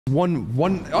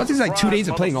I was just like 2 days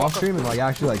of playing off stream and like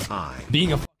actually like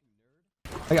being a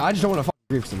like I just don't want to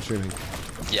stream because I'm streaming.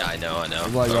 Yeah, I know.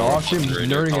 Like off stream just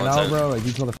nerding it out, bro. Like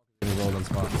these motherfuckers getting rolled on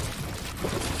spot.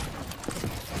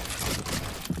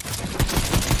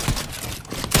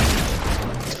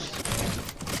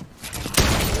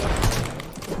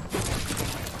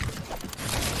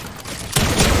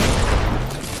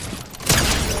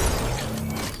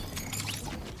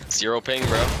 Zero ping,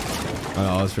 bro. I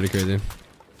know, that's pretty crazy.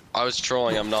 I was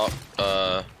trolling. I'm not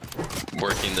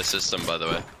working the system, by the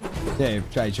way. Yeah,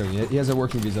 try choking it. He has a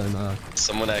working visa. And,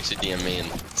 someone actually DM'd me and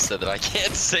said that I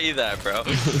can't say that, bro.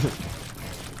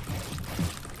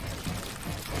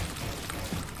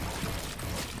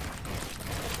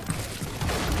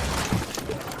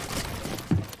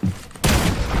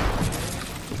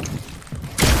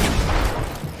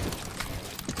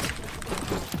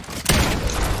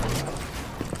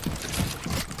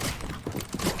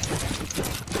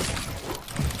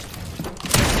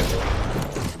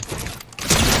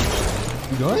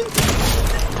 Good?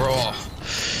 Bro.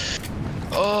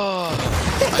 Oh.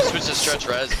 I switched to stretch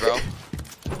res, bro.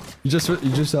 You just switched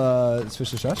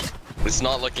to stretch? It's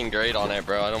not looking great on it,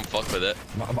 bro. I don't fuck with it.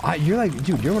 You're like,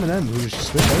 dude, you're one of them who just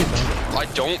switch everything. I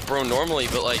don't, bro, normally,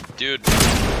 but like, dude,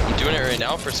 I'm doing it right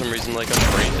now for some reason, like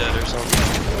I'm brain dead or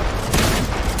something.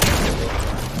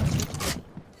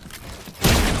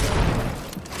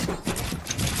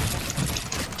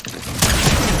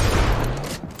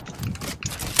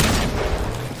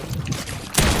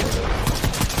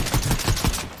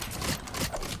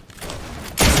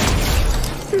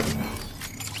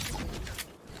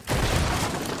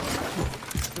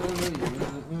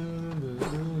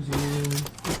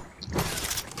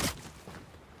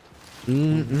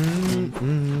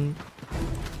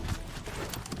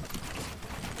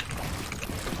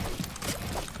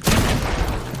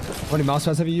 How many mouse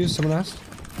pads have you used? Someone asked.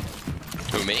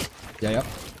 Who, me? Yeah, yep.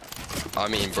 I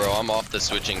mean, bro, I'm off the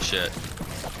switching shit.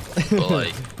 But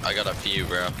like, I got a few,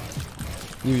 bro.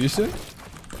 You used to?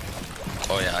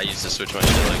 Oh yeah, I used to switch my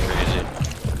shit like crazy.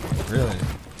 Really?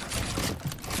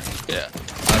 Yeah.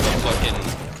 I have a fucking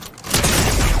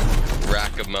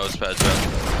rack of mouse pads, bro.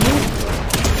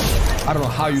 I don't know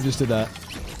how you just did that.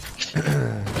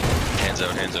 Hands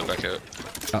out, back out.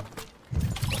 Oh.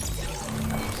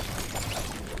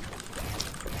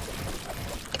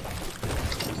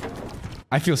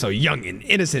 I feel so young and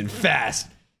innocent fast.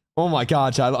 Oh my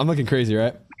god, child. I'm looking crazy,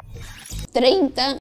 right? 30.